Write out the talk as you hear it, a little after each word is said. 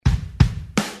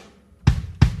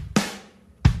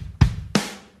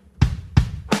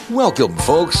Welcome,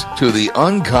 folks, to The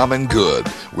Uncommon Good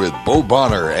with Bo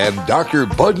Bonner and Dr.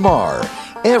 Bud Marr.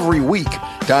 Every week,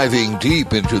 diving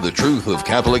deep into the truth of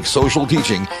Catholic social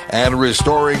teaching and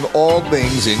restoring all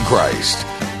things in Christ.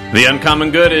 The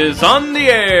Uncommon Good is on the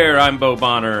air. I'm Bo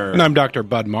Bonner. And I'm Dr.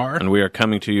 Bud Marr. And we are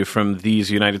coming to you from these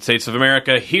United States of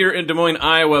America here in Des Moines,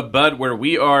 Iowa, Bud, where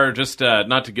we are just,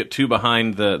 not to get too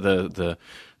behind the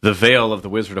veil of the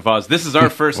Wizard of Oz. This is our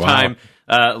first time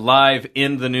live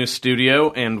in the new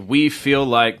studio, and we feel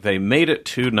like they made it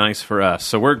too nice for us.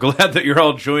 So we're glad that you're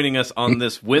all joining us on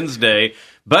this Wednesday.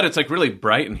 But it's like really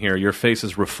bright in here. Your face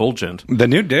is refulgent. The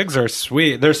new digs are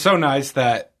sweet. They're so nice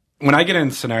that when I get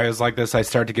in scenarios like this, I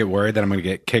start to get worried that I'm going to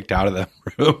get kicked out of the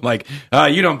room. Like,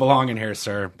 you don't belong in here,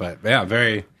 sir. But yeah,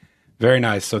 very, very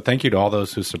nice. So thank you to all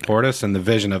those who support us and the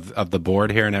vision of the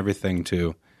board here and everything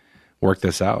to work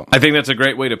this out. I think that's a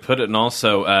great way to put it. And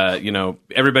also,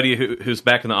 everybody who's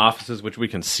back in the offices, which we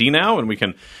can see now, and we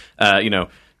can,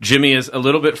 Jimmy is a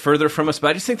little bit further from us, but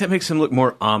I just think that makes him look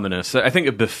more ominous. I think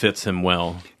it befits him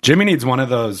well. Jimmy needs one of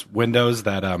those windows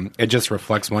that it just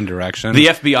reflects one direction. The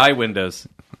FBI windows.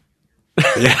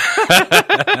 Yeah.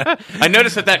 I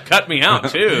noticed that cut me out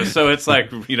too. So it's like,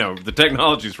 the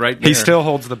technology's right there. He still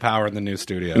holds the power in the new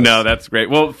studio. No, that's great.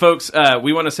 Well, folks,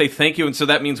 we want to say thank you. And so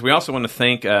that means we also want to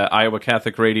thank Iowa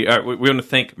Catholic Radio. We want to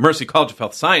thank Mercy College of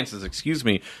Health Sciences,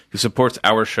 who supports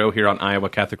our show here on Iowa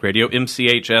Catholic Radio,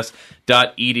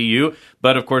 mchs.edu.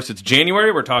 But, of course, it's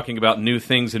January. We're talking about new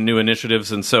things and new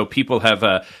initiatives. And so people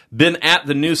have been at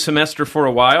the new semester for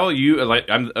a while.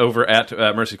 I'm over at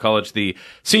Mercy College, the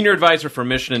Senior Advisor for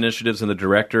Mission Initiatives and the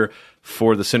Director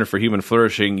for the Center for Human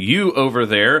Flourishing. You over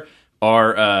there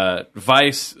are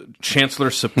Vice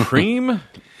Chancellor Supreme.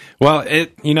 Well,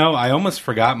 I almost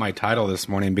forgot my title this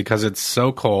morning because it's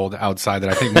so cold outside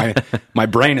that I think my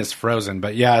brain is frozen.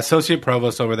 But, yeah, Associate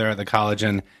Provost over there at the college.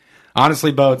 And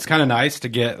honestly, Bo, it's kind of nice to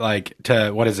get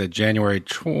January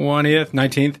 20th,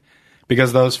 19th,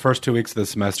 because those first 2 weeks of the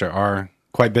semester are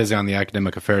quite busy on the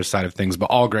academic affairs side of things, but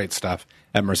all great stuff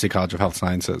at Mercy College of Health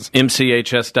Sciences.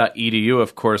 mchs.edu,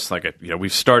 of course,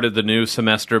 we've started the new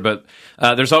semester, but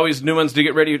there's always new ones to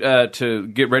get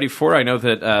ready for. I know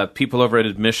that people over at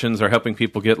admissions are helping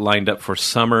people get lined up for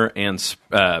summer and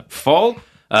fall.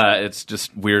 It's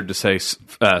just weird to say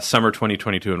summer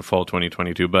 2022 and fall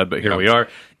 2022, Bud, but here we are,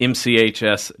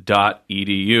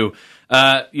 mchs.edu.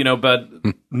 But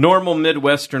normal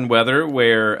Midwestern weather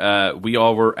where we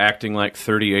all were acting like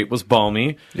 38 was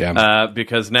balmy. Yeah.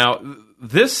 Because now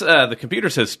this, the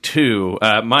computer says 2.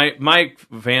 My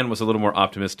van was a little more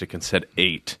optimistic and said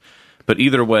 8. But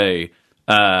either way,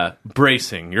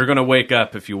 bracing. You're going to wake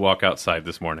up if you walk outside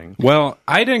this morning. Well,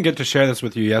 I didn't get to share this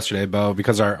with you yesterday, Bo,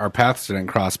 because our paths didn't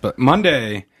cross. But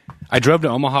Monday, I drove to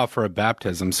Omaha for a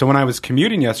baptism. So when I was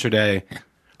commuting yesterday,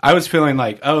 I was feeling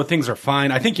like, things are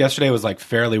fine. I think yesterday was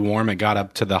fairly warm. It got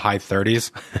up to the high 30s.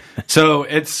 So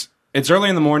it's early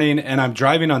in the morning, and I'm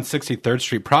driving on 63rd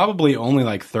Street, probably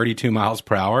only 32 miles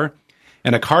per hour.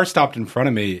 And a car stopped in front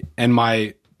of me, and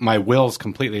my wheels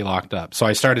completely locked up. So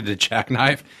I started to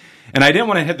jackknife. And I didn't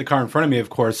want to hit the car in front of me, of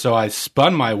course, so I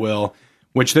spun my wheel,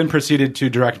 which then proceeded to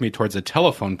direct me towards a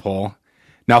telephone pole.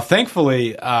 Now,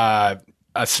 thankfully, a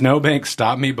snowbank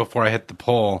stopped me before I hit the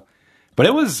pole. But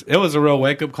it was a real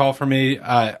wake-up call for me.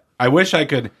 I wish I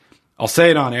could, I'll say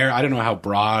it on air, I don't know how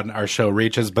broad our show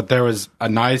reaches, but there was a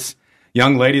nice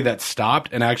young lady that stopped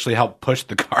and actually helped push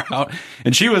the car out.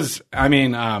 And she was,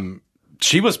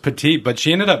 she was petite, but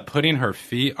she ended up putting her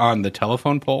feet on the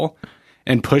telephone pole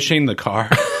and pushing the car.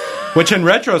 Which in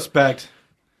retrospect,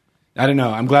 I don't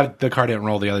know. I'm glad the car didn't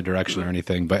roll the other direction or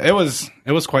anything, but it was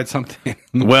quite something.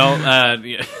 Well,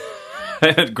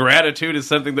 gratitude is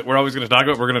something that we're always going to talk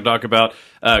about. We're going to talk about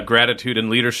gratitude and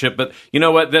leadership, but you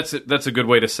know what? That's a good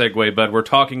way to segue, Bud. We're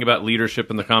talking about leadership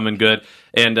and the common good,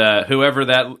 and whoever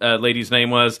that lady's name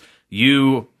was,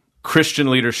 Christian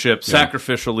leadership,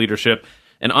 sacrificial leadership,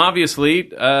 and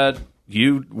obviously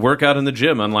you work out in the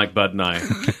gym, unlike Bud and I.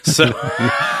 So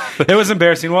it was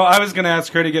embarrassing. Well, I was going to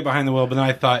ask her to get behind the wheel, but then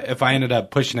I thought if I ended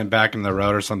up pushing it back in the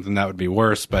road or something, that would be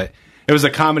worse. But it was a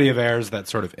comedy of errors that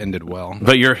sort of ended well.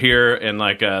 But you're here, and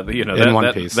in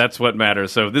one piece. That's what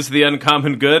matters. So this is the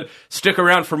Uncommon Good. Stick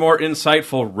around for more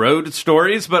insightful road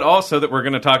stories, but also that we're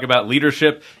going to talk about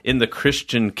leadership in the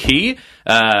Christian key.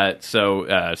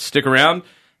 So stick around.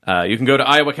 You can go to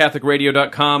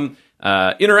iowacatholicradio.com.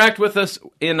 Interact with us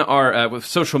in our with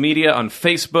social media on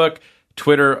Facebook,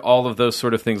 Twitter, all of those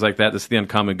sort of things like that. This is the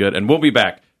Uncommon Good, and we'll be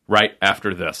back right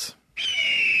after this.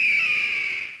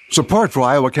 Support for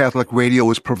Iowa Catholic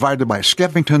Radio is provided by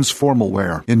Skeffington's Formal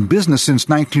Wear, in business since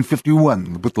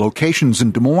 1951, with locations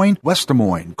in Des Moines, West Des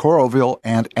Moines, Coralville,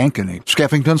 and Ankeny.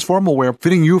 Skeffington's Formal Wear,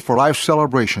 fitting you for life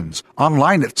celebrations.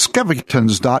 Online at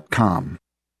skeffingtons.com.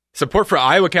 Support for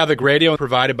Iowa Catholic Radio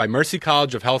provided by Mercy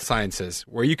College of Health Sciences,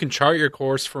 where you can chart your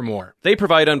course for more. They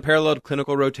provide unparalleled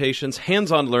clinical rotations,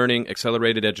 hands-on learning,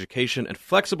 accelerated education, and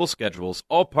flexible schedules,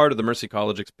 all part of the Mercy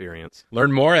College experience.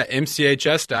 Learn more at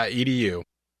mchs.edu.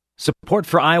 Support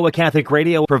for Iowa Catholic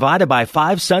Radio provided by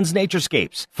Five Sons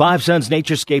Naturescapes. Five Sons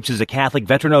Naturescapes is a Catholic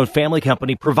veteran-owned family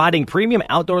company providing premium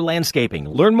outdoor landscaping.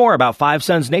 Learn more about Five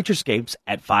Sons Naturescapes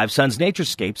at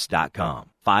fivesonsnaturescapes.com.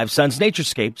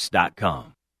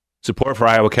 fivesonsnaturescapes.com. Support for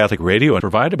Iowa Catholic Radio is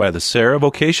provided by the Sarah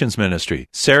Vocations Ministry.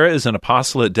 Sarah is an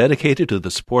apostolate dedicated to the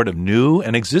support of new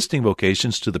and existing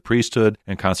vocations to the priesthood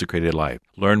and consecrated life.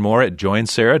 Learn more at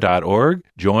joinsarah.org,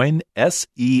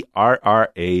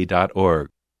 joinserra.org.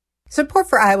 Support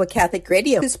for Iowa Catholic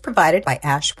Radio is provided by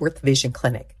Ashworth Vision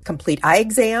Clinic. Complete eye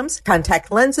exams,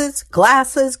 contact lenses,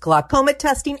 glasses, glaucoma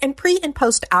testing, and pre- and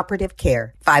post-operative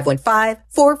care.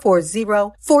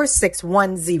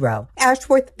 515-440-4610.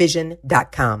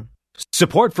 AshworthVision.com.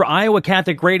 Support for Iowa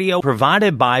Catholic Radio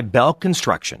provided by Bell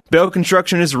Construction. Bell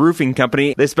Construction is a roofing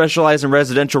company. They specialize in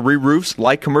residential re-roofs,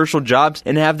 like commercial jobs,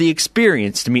 and have the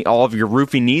experience to meet all of your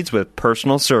roofing needs with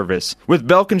personal service. With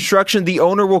Bell Construction, the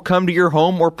owner will come to your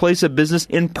home or place of business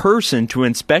in person to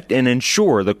inspect and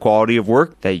ensure the quality of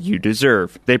work that you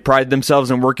deserve. They pride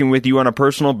themselves in working with you on a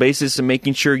personal basis and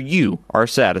making sure you are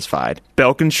satisfied.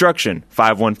 Bell Construction,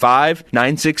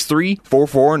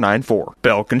 515-963-4494.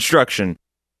 Bell Construction.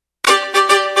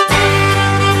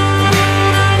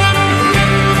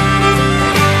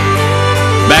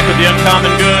 Back with the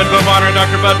Uncommon Good, Bo Bonner and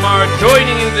Dr. Bud Marr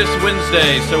joining you this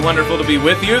Wednesday. So wonderful to be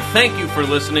with you. Thank you for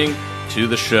listening to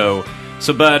the show.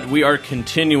 So, Bud, we are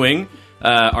continuing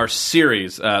our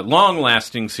series,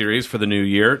 long-lasting series for the new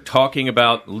year, talking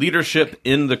about leadership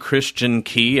in the Christian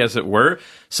key, as it were.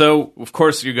 So, of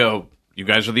course, you go, you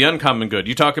guys are the Uncommon Good.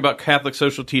 You talk about Catholic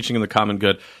social teaching and the common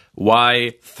good.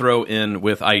 Why throw in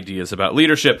with ideas about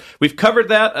leadership? We've covered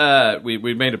that.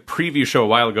 We made a preview show a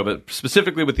while ago, but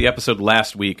specifically with the episode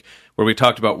last week where we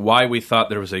talked about why we thought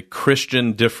there was a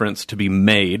Christian difference to be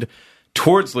made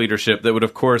towards leadership that would,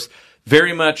 of course,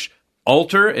 very much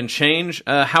alter and change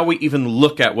how we even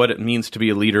look at what it means to be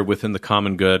a leader within the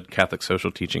common good, Catholic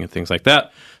social teaching, and things like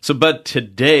that. So, Bud,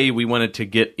 today we wanted to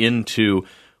get into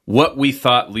what we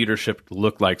thought leadership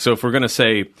looked like. So if we're going to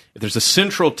say, if there's a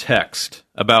central text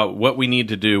about what we need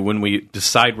to do when we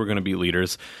decide we're going to be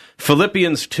leaders,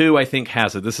 Philippians 2, I think,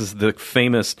 has it. This is the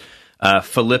famous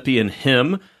Philippian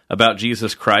hymn about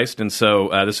Jesus Christ. And so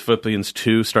this is Philippians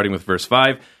 2, starting with verse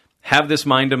 5. Have this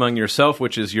mind among yourself,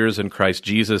 which is yours in Christ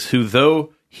Jesus, who,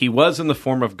 though he was in the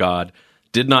form of God,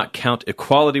 did not count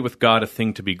equality with God a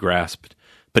thing to be grasped,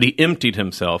 but he emptied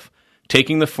himself,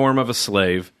 taking the form of a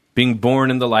slave, being born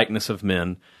in the likeness of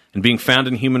men, and being found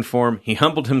in human form, he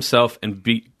humbled himself and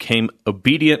became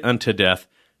obedient unto death,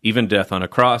 even death on a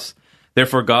cross.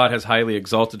 Therefore God has highly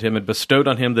exalted him and bestowed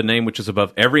on him the name which is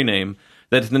above every name,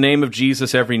 that in the name of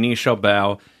Jesus every knee shall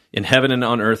bow, in heaven and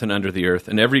on earth and under the earth,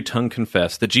 and every tongue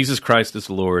confess that Jesus Christ is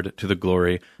Lord, to the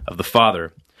glory of the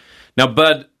Father. Now,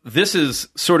 Bud, this is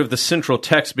sort of the central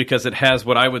text because it has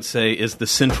what I would say is the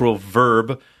central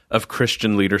verb of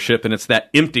Christian leadership, and it's that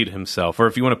emptied himself, or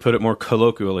if you want to put it more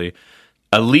colloquially,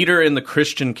 a leader in the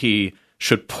Christian key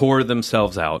should pour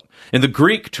themselves out. And the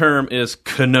Greek term is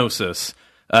kenosis.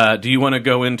 Do you want to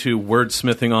go into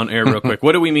wordsmithing on air real quick?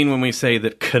 What do we mean when we say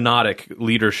that kenotic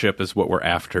leadership is what we're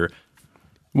after?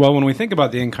 Well, when we think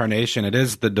about the incarnation, it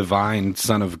is the divine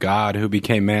Son of God who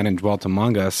became man and dwelt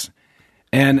among us.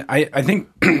 And I think,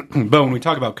 but when we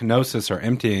talk about kenosis or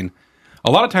emptying, a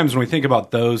lot of times when we think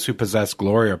about those who possess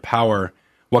glory or power,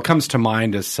 what comes to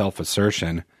mind is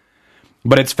self-assertion.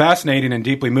 But it's fascinating and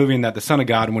deeply moving that the Son of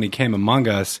God, when he came among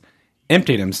us,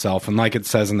 emptied himself, and like it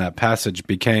says in that passage,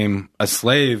 became a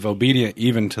slave, obedient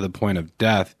even to the point of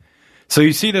death. So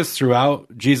you see this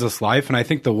throughout Jesus' life, and I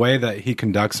think the way that he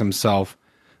conducts himself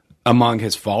among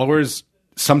his followers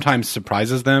sometimes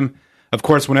surprises them. Of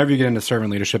course, whenever you get into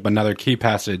servant leadership, another key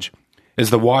passage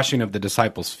is the washing of the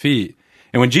disciples' feet.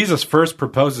 And when Jesus first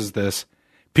proposes this,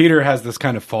 Peter has this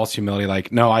kind of false humility,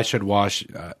 like, no, I should wash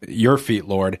your feet,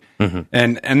 Lord. Mm-hmm.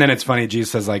 And then it's funny,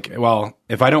 Jesus says, like, well,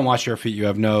 if I don't wash your feet, you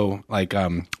have no, like,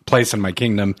 place in my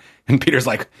kingdom. And Peter's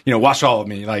like, wash all of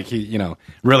me. Like, he,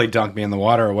 really dunked me in the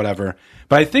water or whatever.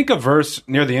 But I think a verse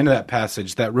near the end of that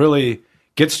passage that really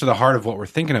gets to the heart of what we're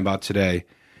thinking about today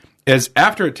is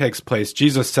after it takes place,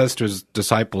 Jesus says to his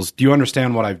disciples, do you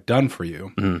understand what I've done for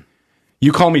you? Mm-hmm.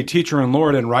 You call me teacher and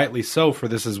Lord, and rightly so, for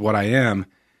this is what I am.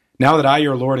 Now that I,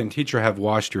 your Lord and teacher, have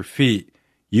washed your feet,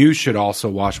 you should also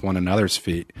wash one another's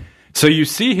feet. So you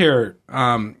see here,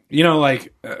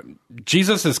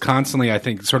 Jesus is constantly, I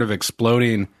think, sort of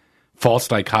exploding false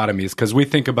dichotomies, because we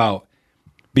think about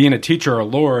being a teacher or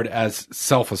Lord as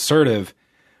self-assertive,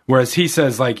 whereas he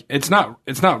says, like, it's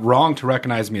not wrong to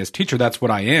recognize me as teacher, that's what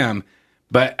I am,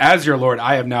 but as your Lord,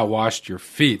 I have now washed your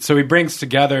feet. So he brings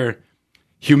together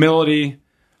humility,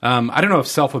 I don't know if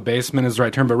self-abasement is the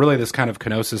right term, but really this kind of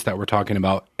kenosis that we're talking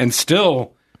about, and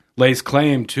still lays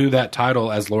claim to that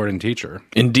title as Lord and teacher.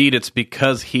 Indeed, it's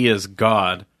because he is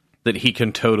God that he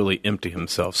can totally empty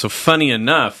himself. So funny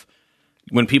enough,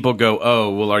 when people go, oh,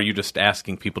 well, are you just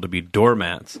asking people to be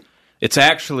doormats? It's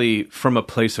actually from a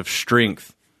place of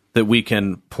strength that we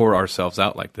can pour ourselves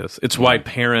out like this. It's why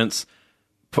parents,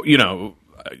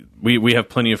 we have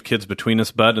plenty of kids between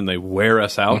us, Bud, and they wear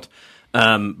us out.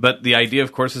 But the idea,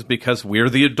 of course, is because we're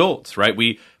the adults, right?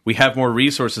 We have more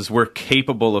resources. We're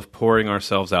capable of pouring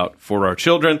ourselves out for our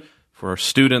children, for our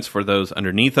students, for those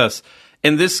underneath us.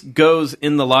 And this goes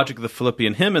in the logic of the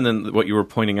Philippian hymn, and then what you were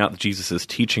pointing out that Jesus is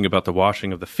teaching about the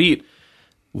washing of the feet.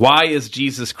 Why is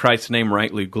Jesus Christ's name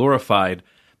rightly glorified?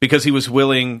 Because he was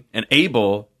willing and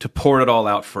able to pour it all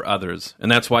out for others.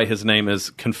 And that's why his name is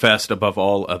confessed above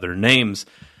all other names.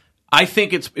 I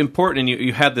think it's important, and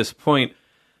you had this point,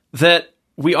 that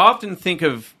we often think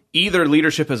of either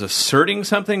leadership as asserting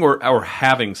something or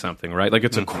having something, right? Like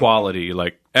it's a quality,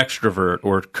 like extrovert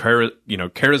or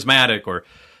charismatic or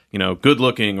good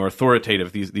looking or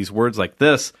authoritative, these words like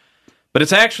this. But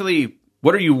it's actually,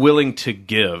 what are you willing to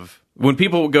give? When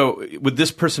people go, would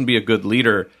this person be a good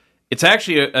leader? It's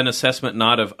actually an assessment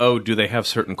not of, oh, do they have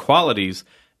certain qualities?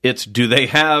 It's, do they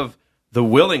have the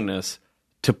willingness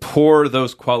to pour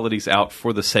those qualities out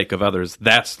for the sake of others?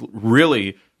 That's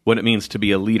really what it means to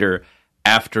be a leader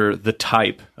after the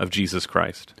type of Jesus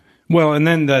Christ. Well, and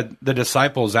then the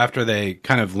disciples, after they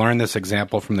kind of learn this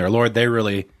example from their Lord, they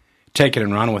really take it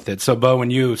and run with it. So, Bo,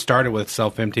 when you started with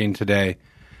self-emptying today,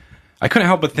 I couldn't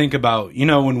help but think about,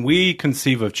 when we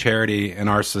conceive of charity in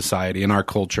our society, in our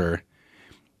culture,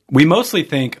 we mostly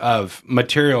think of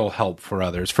material help for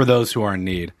others, for those who are in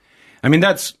need. I mean,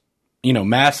 that's,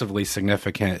 massively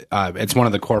significant. It's one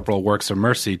of the corporal works of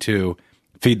mercy to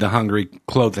feed the hungry,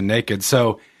 clothe the naked.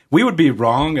 So we would be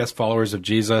wrong as followers of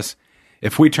Jesus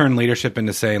if we turn leadership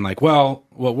into saying, like, well,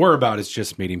 what we're about is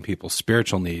just meeting people's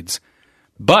spiritual needs.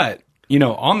 But,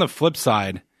 on the flip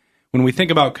side, when we think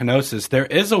about kenosis, there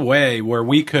is a way where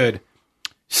we could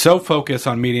so focus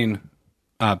on meeting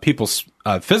people's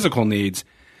physical needs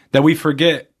that we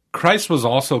forget Christ was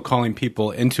also calling people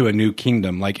into a new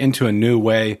kingdom, like into a new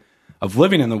way of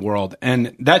living in the world.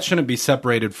 And that shouldn't be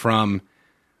separated from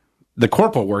the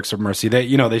corporal works of mercy.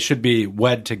 They should be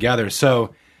wed together.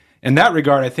 So in that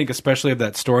regard, I think especially of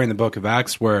that story in the book of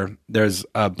Acts where there's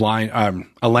a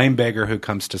lame beggar who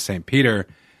comes to St. Peter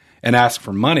and asks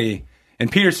for money.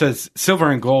 And Peter says, silver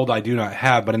and gold I do not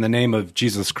have, but in the name of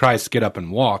Jesus Christ, get up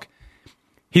and walk.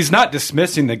 He's not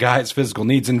dismissing the guy's physical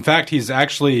needs. In fact, he's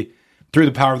actually, through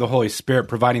the power of the Holy Spirit,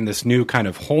 providing this new kind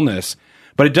of wholeness.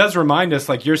 But it does remind us,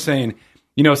 like you're saying,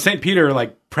 St. Peter,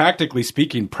 like practically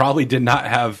speaking, probably did not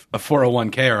have a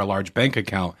 401k or a large bank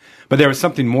account, but there was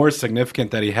something more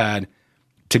significant that he had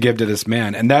to give to this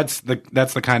man. And that's the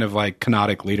kind of like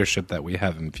kenotic leadership that we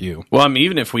have in view. Well,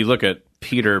 even if we look at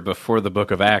Peter before the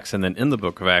book of Acts and then in the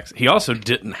book of Acts, he also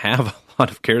didn't have a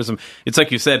lot of charisma. It's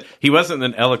like you said, he wasn't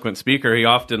an eloquent speaker. He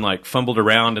often like fumbled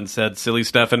around and said silly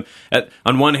stuff. And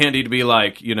on one hand, he'd be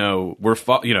like,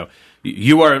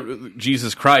 you are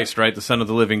Jesus Christ, right, the Son of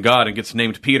the living God, and gets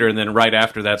named Peter, and then right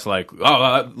after that's like,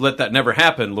 let that never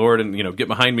happen, Lord, and, get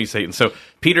behind me, Satan. So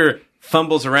Peter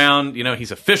fumbles around,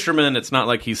 he's a fisherman. It's not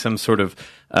like he's some sort of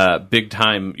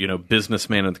big-time,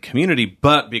 businessman in the community,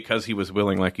 but because he was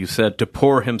willing, like you said, to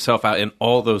pour himself out in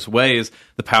all those ways,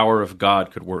 the power of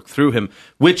God could work through him,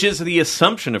 which is the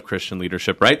assumption of Christian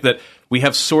leadership, right, that we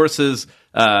have sources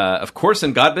of course,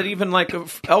 in God, but even like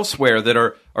elsewhere that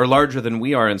are larger than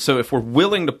we are. And so if we're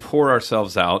willing to pour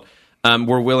ourselves out,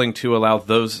 we're willing to allow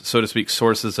those, so to speak,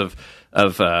 sources of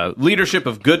leadership,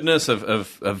 of goodness,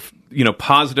 of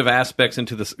positive aspects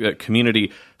into this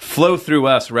community flow through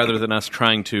us rather than us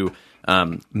trying to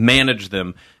manage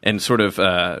them and sort of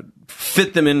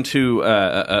fit them into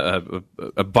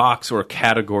a box or a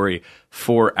category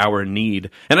for our need.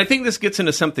 And I think this gets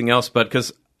into something else, but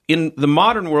because in the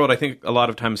modern world, I think a lot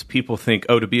of times people think,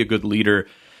 to be a good leader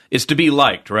is to be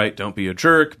liked, right? Don't be a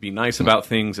jerk, be nice about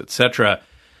things, etc.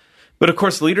 But of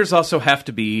course, leaders also have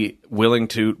to be willing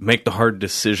to make the hard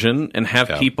decision and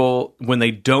have people, when they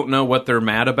don't know what they're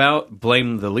mad about,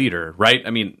 blame the leader, right?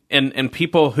 I mean, and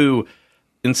people who,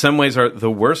 in some ways, are the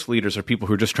worst leaders are people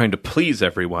who are just trying to please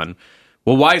everyone.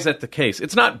 Well, why is that the case?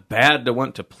 It's not bad to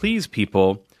want to please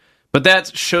people, but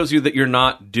that shows you that you're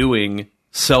not doing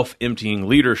self-emptying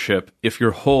leadership if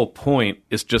your whole point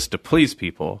is just to please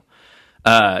people.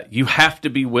 You have to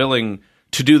be willing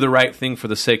to do the right thing for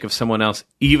the sake of someone else,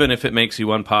 even if it makes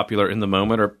you unpopular in the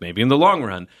moment or maybe in the long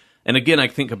run. And again, I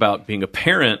think about being a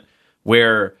parent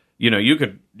where, you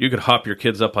could hop your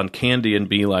kids up on candy and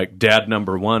be like dad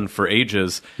number one for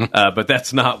ages, but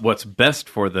that's not what's best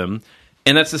for them.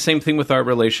 And that's the same thing with our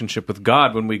relationship with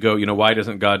God when we go, why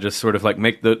doesn't God just sort of like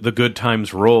make the good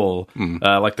times roll,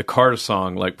 like the Cars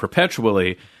song, like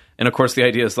perpetually? And of course, the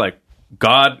idea is like,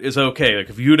 God is okay. Like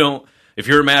if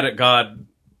you're mad at God,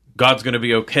 God's going to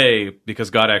be okay because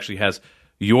God actually has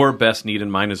your best need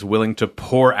in mind, is willing to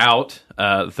pour out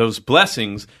those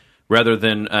blessings rather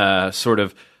than sort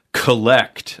of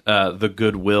collect the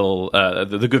goodwill,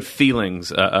 the good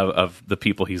feelings of the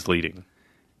people he's leading.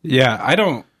 Yeah, I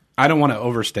don't want to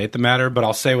overstate the matter, but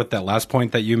I'll say with that last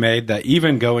point that you made, that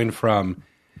even going from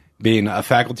being a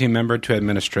faculty member to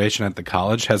administration at the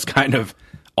college has kind of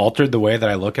altered the way that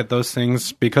I look at those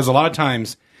things, because a lot of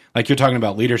times, like you're talking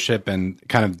about leadership and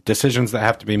kind of decisions that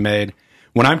have to be made,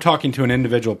 when I'm talking to an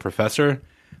individual professor,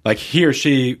 like he or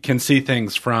she can see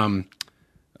things from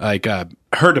like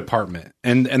her department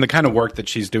and the kind of work that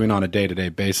she's doing on a day-to-day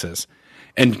basis.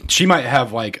 And she might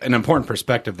have like an important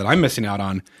perspective that I'm missing out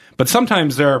on. But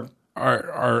sometimes there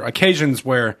are occasions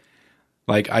where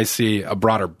like I see a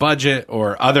broader budget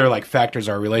or other like factors,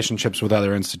 our relationships with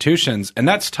other institutions. And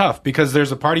that's tough because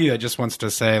there's a part of you that just wants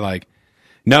to say like,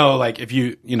 no, like if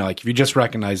you just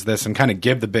recognize this and kind of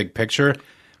give the big picture,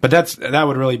 but that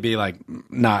would really be like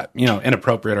not,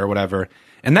 inappropriate or whatever.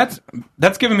 And that's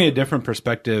given me a different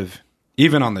perspective,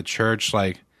 even on the church.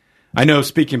 Like I know,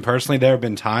 speaking personally, there have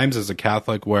been times as a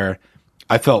Catholic where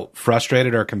I felt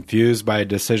frustrated or confused by a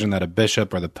decision that a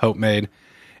bishop or the Pope made.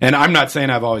 And I'm not saying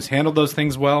I've always handled those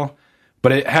things well,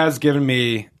 but it has given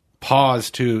me pause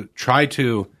to try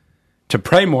to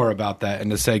pray more about that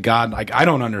and to say, God, like I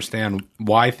don't understand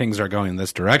why things are going in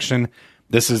this direction.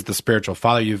 This is the spiritual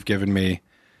father you've given me.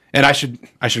 And I should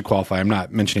qualify. I'm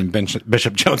not mentioning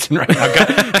Bishop Johnson right now.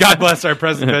 God bless our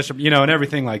present bishop, and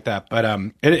everything like that. But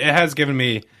it has given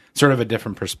me sort of a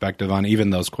different perspective on even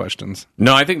those questions.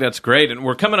 No, I think that's great. And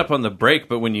we're coming up on the break,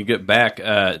 but when you get back,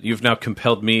 you've now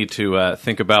compelled me to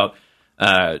think about,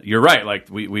 you're right, like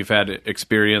we've had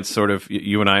experience sort of,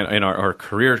 you and I, in our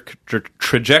career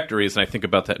trajectories, and I think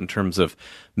about that in terms of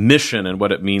mission and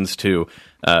what it means to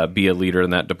be a leader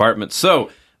in that department. So,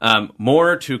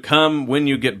 more to come when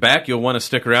you get back. You'll want to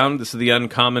stick around. This is The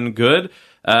Uncommon Good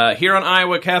here on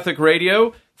Iowa Catholic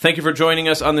Radio. Thank you for joining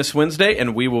us on this Wednesday,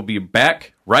 and we will be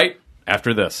back right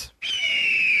after this.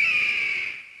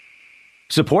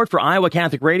 Support for Iowa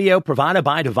Catholic Radio provided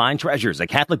by Divine Treasures, a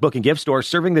Catholic book and gift store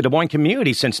serving the Des Moines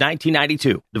community since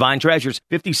 1992. Divine Treasures,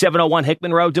 5701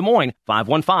 Hickman Road, Des Moines,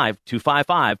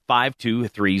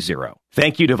 515-255-5230.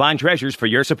 Thank you, Divine Treasures, for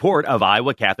your support of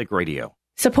Iowa Catholic Radio.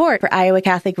 Support for Iowa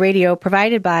Catholic Radio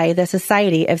provided by the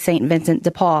Society of St. Vincent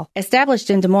de Paul. Established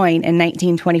in Des Moines in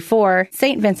 1924,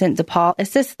 St. Vincent de Paul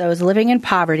assists those living in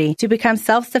poverty to become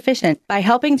self-sufficient by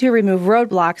helping to remove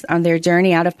roadblocks on their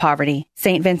journey out of poverty.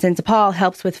 St. Vincent de Paul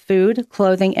helps with food,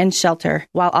 clothing, and shelter,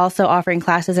 while also offering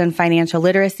classes in financial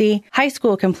literacy, high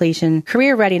school completion,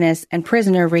 career readiness, and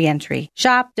prisoner reentry.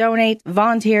 Shop, donate,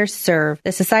 volunteer, serve.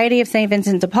 The Society of St.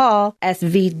 Vincent de Paul,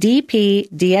 svdpdsm.org.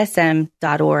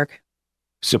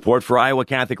 Support for Iowa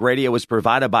Catholic Radio is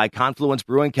provided by Confluence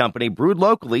Brewing Company, brewed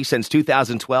locally since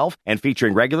 2012 and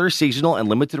featuring regular, seasonal, and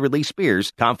limited release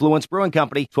beers. Confluence Brewing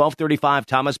Company, 1235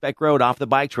 Thomas Beck Road off the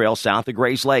bike trail south of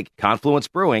Grays Lake.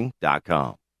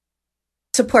 ConfluenceBrewing.com.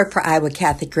 Support for Iowa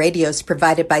Catholic Radio is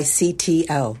provided by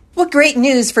CTO. What great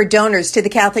news for donors to the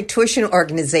Catholic Tuition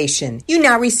Organization. You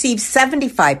now receive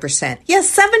 75%.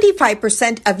 Yes,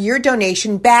 75% of your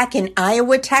donation back in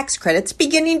Iowa tax credits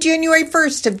beginning January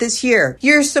 1st of this year.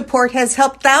 Your support has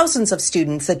helped thousands of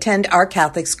students attend our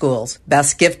Catholic schools.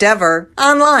 Best gift ever.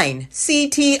 Online,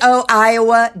 ctoiowa.org.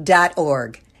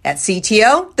 At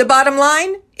CTO, the bottom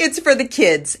line, it's for the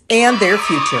kids and their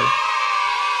future.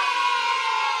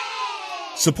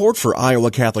 Support for Iowa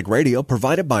Catholic Radio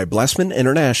provided by Blessman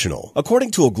International.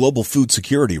 According to a global food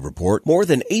security report, more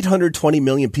than 820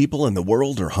 million people in the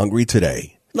world are hungry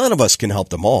today. None of us can help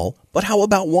them all, but how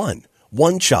about one?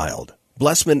 One child.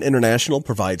 Blessman International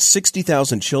provides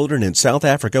 60,000 children in South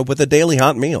Africa with a daily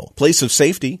hot meal, place of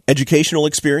safety, educational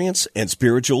experience, and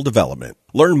spiritual development.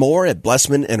 Learn more at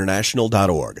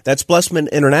blessmaninternational.org. That's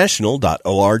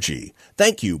blessmaninternational.org.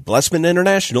 Thank you, Blessman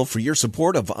International, for your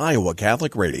support of Iowa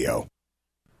Catholic Radio.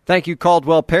 Thank you,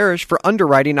 Caldwell Parish, for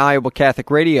underwriting Iowa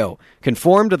Catholic Radio.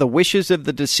 Conform to the wishes of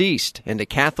the deceased and to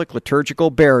Catholic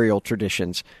liturgical burial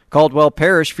traditions. Caldwell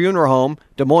Parish Funeral Home,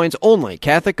 Des Moines' only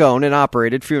Catholic-owned and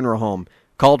operated funeral home.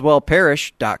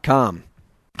 CaldwellParish.com.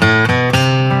 Back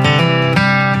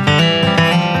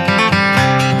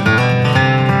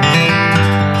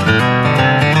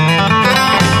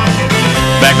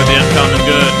with the Uncommon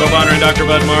Good. Bob Bonner and Dr.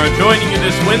 Bud Marr joining you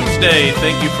this Wednesday.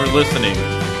 Thank you for listening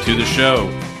to the show.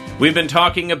 We've been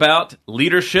talking about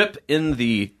leadership in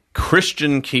the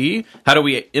Christian key. How do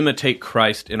we imitate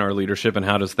Christ in our leadership, and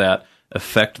how does that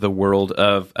affect the world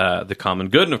of the common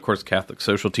good and, of course, Catholic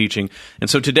social teaching?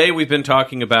 And so today we've been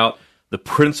talking about the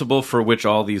principle for which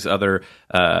all these other,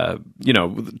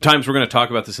 times we're going to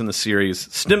talk about this in the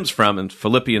series stems from, in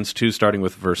Philippians 2, starting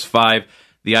with verse 5,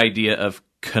 the idea of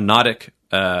kenotic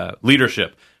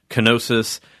leadership.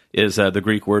 Kenosis is the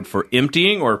Greek word for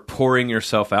emptying or pouring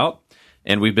yourself out.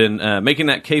 And we've been making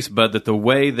that case, Bud, that the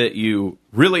way that you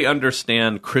really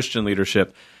understand Christian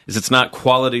leadership is it's not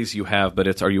qualities you have, but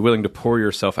it's, are you willing to pour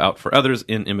yourself out for others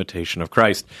in imitation of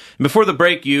Christ? And before the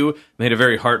break, you made a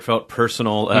very heartfelt,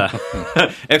 personal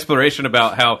exploration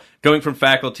about how going from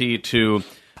faculty to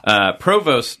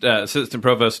assistant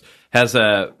provost has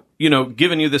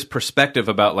given you this perspective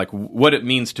about like what it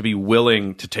means to be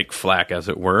willing to take flack, as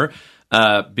it were.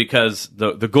 Because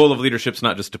the goal of leadership is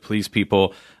not just to please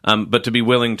people, but to be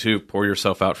willing to pour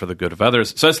yourself out for the good of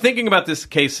others. So I was thinking about this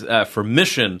case for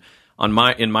mission in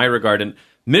my regard, and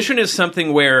mission is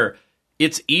something where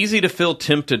it's easy to feel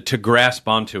tempted to grasp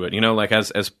onto it. Like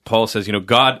as Paul says,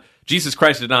 Jesus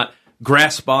Christ did not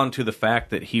grasp onto the fact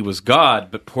that he was God,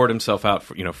 but poured himself out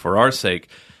for our sake.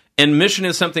 And mission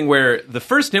is something where the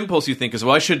first impulse you think is,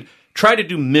 well, I should try to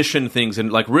do mission things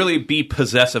and like really be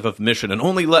possessive of mission and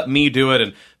only let me do it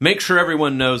and make sure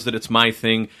everyone knows that it's my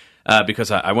thing because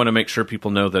I want to make sure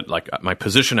people know that like my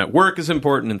position at work is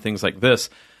important and things like this.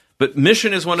 But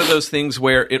mission is one of those things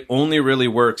where it only really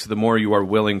works the more you are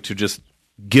willing to just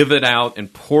give it out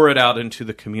and pour it out into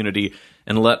the community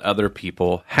and let other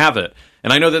people have it.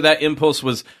 And I know that impulse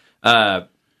was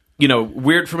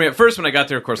weird for me at first when I got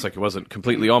there. Of course, like it wasn't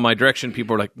completely all my direction.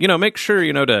 People were like, make sure,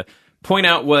 to point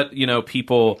out what,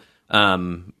 people,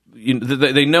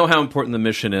 they know how important the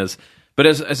mission is. But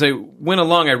as I went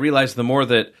along, I realized the more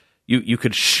that you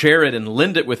could share it and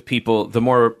lend it with people, the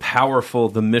more powerful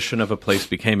the mission of a place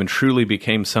became and truly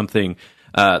became something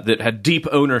that had deep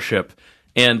ownership.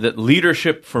 And that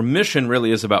leadership for mission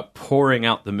really is about pouring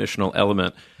out the missional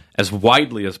element as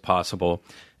widely as possible.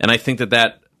 And I think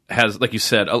that has, like you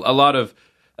said, a lot of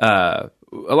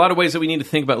ways that we need to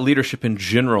think about leadership in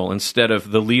general instead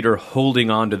of the leader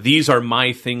holding on to, these are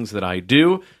my things that I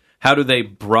do. How do they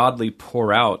broadly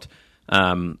pour out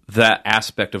that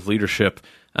aspect of leadership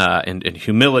and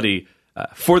humility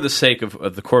for the sake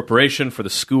of the corporation, for the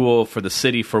school, for the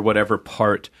city, for whatever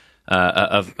part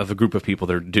of a group of people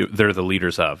they're the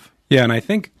leaders of? Yeah, and I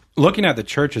think looking at the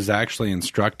church is actually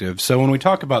instructive. So when we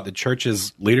talk about the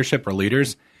church's leadership or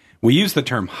leaders, we use the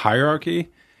term hierarchy.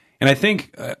 And I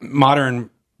think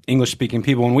modern English-speaking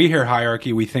people, when we hear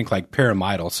hierarchy, we think like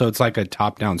pyramidal. So it's like a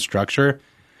top-down structure.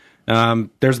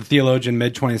 There's a theologian,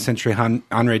 mid-20th century,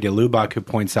 Henri de Lubac, who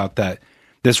points out that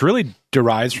this really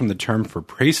derives from the term for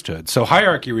priesthood. So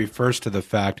hierarchy refers to the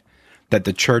fact that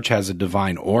the church has a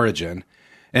divine origin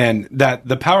and that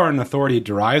the power and authority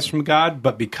derives from God.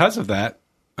 But because of that,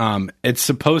 it's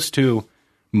supposed to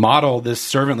model this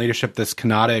servant leadership, this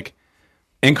kenotic,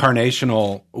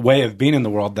 incarnational way of being in the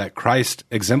world that Christ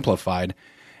exemplified.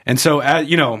 And so,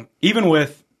 even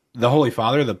with the Holy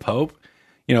Father, the Pope,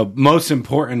 most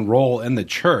important role in the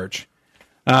church,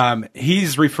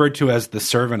 he's referred to as the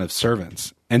servant of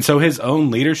servants. And so his own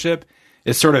leadership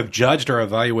is sort of judged or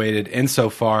evaluated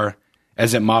insofar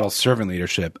as it models servant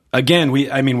leadership. Again,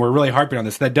 we're really harping on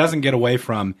this. That doesn't get away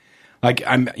from, I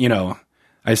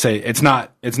say it's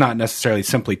not necessarily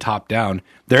simply top down.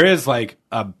 There is like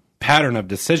a pattern of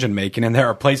decision making, and there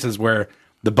are places where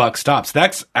the buck stops.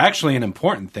 That's actually an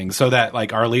important thing, so that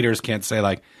like our leaders can't say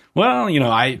like, well,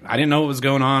 I didn't know what was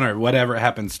going on or whatever it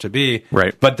happens to be.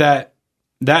 Right. But that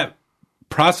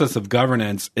process of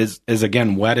governance is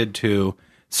again wedded to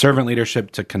servant leadership,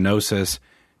 to kenosis,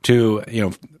 to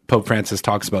Pope Francis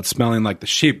talks about smelling like the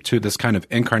sheep, to this kind of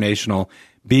incarnational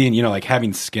being, like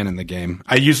having skin in the game.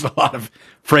 I used a lot of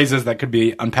phrases that could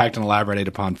be unpacked and elaborated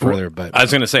upon further. But I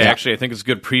was going to say, actually, I think it's a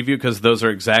good preview because those are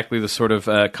exactly the sort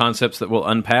of concepts that we'll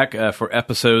unpack for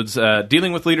episodes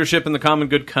dealing with leadership and the common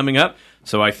good coming up.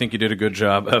 So I think you did a good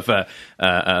job of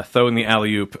throwing the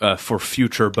alley-oop for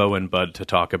future Bo and Bud to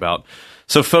talk about.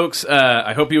 So, folks,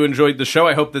 I hope you enjoyed the show.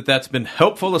 I hope that that's been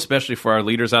helpful, especially for our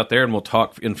leaders out there. And we'll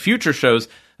talk in future shows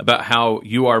about how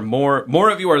you are more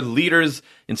of you are leaders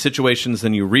in situations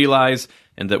than you realize,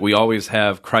 and that we always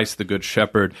have Christ the Good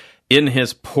Shepherd in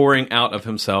his pouring out of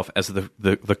himself as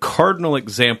the cardinal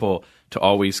example to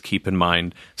always keep in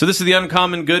mind. So this is The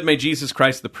Uncommon Good. May Jesus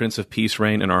Christ, the Prince of Peace,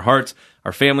 reign in our hearts,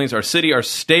 our families, our city, our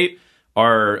state,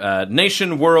 our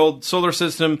nation, world, solar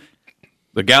system,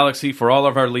 the galaxy, for all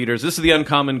of our leaders. This is The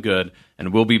Uncommon Good,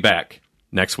 and we'll be back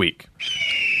next week.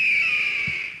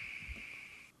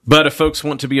 But if folks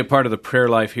want to be a part of the prayer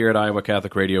life here at Iowa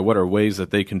Catholic Radio, what are ways that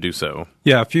they can do so?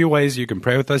 Yeah, a few ways you can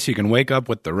pray with us. You can wake up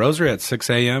with the rosary at 6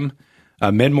 a.m.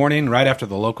 Mid-morning, right after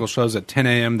the local shows at 10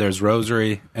 a.m., there's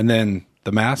rosary, and then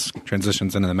the Mass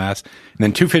transitions into the Mass. And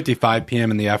then 2:55 p.m.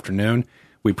 in the afternoon,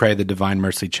 we pray the Divine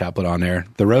Mercy Chaplet on air.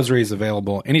 The rosary is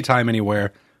available anytime,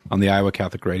 anywhere on the Iowa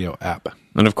Catholic Radio app.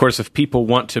 And of course, if people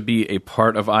want to be a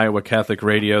part of Iowa Catholic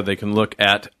Radio, they can look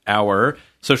at our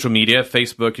social media.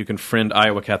 Facebook, you can friend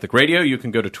Iowa Catholic Radio. You can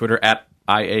go to Twitter at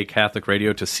IA Catholic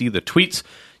Radio to see the tweets.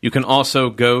 You can also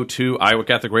go to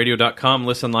iowacatholicradio.com,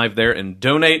 listen live there, and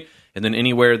donate. And then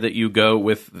anywhere that you go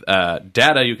with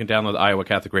data, you can download the Iowa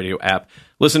Catholic Radio app,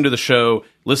 listen to the show,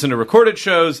 listen to recorded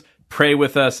shows, pray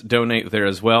with us, donate there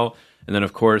as well. And then,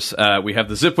 of course, we have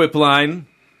the Zip Whip line.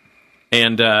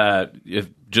 And if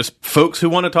just folks who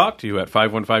want to talk to you at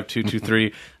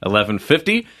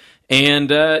 515-223-1150. And,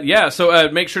 so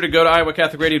make sure to go to Iowa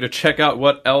Catholic Radio to check out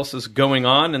what else is going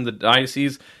on in the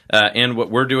diocese and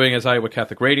what we're doing as Iowa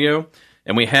Catholic Radio.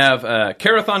 And we have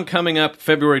Carathon coming up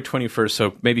February 21st,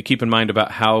 so maybe keep in mind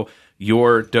about how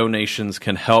your donations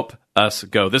can help us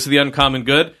go. This is The Uncommon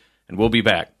Good, and we'll be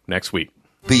back next week.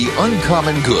 The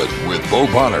Uncommon Good with Bo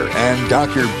Bonner and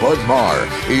Dr. Bud Marr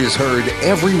is heard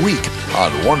every week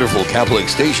on wonderful Catholic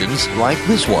stations like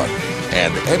this one,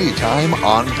 and anytime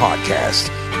on podcast.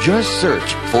 Just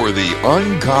search for The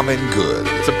Uncommon Good.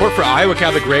 Support for Iowa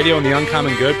Catholic Radio and The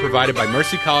Uncommon Good provided by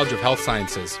Mercy College of Health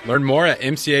Sciences. Learn more at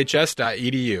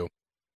mchs.edu.